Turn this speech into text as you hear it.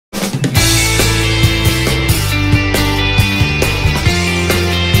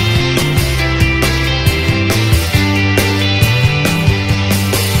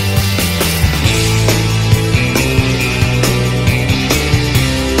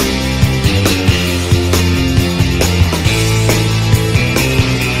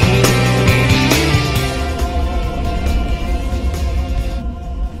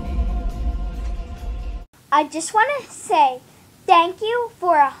I just want to say thank you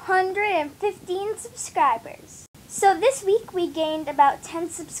for 115 subscribers. So this week we gained about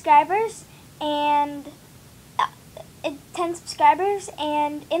 10 subscribers and in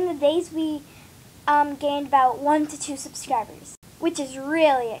the days we gained about 1 to 2 subscribers, which is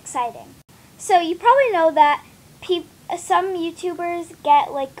really exciting. So you probably know that some YouTubers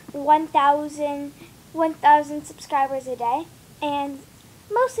get like 1,000 subscribers a day, and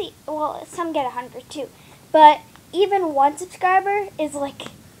mostly, well, some get 100 too. But even 1 subscriber is like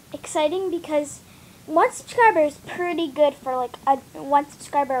exciting because 1 subscriber is pretty good for like 1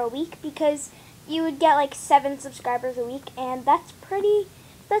 subscriber a week, because you would get like 7 subscribers a week, and that's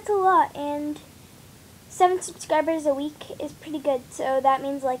a lot. And 7 subscribers a week is pretty good. So that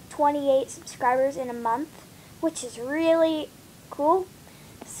means like 28 subscribers in a month, which is really cool.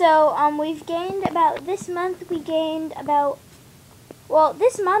 So we've gained about, this month we gained about, well,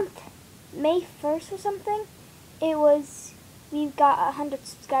 this month, May 1st or something, we've got 100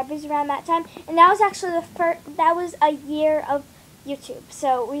 subscribers around that time, and that was actually that was a year of YouTube.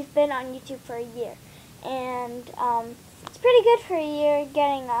 So we've been on YouTube for a year, and it's pretty good for a year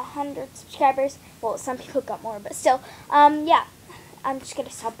getting 100 subscribers. Well, some people got more, but still, yeah, I'm just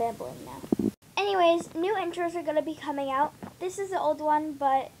gonna stop babbling now. Anyways, new intros are gonna be coming out. This is the old one,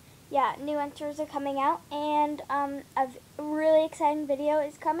 but yeah, new intros are coming out, and a really exciting video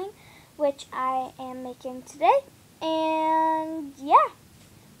is coming, which I am making today. And yeah,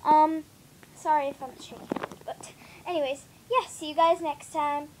 sorry if I'm shaking, but anyways, yeah, see you guys next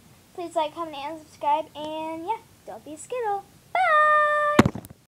time. Please like, comment, and subscribe, and yeah, don't be a Skittle.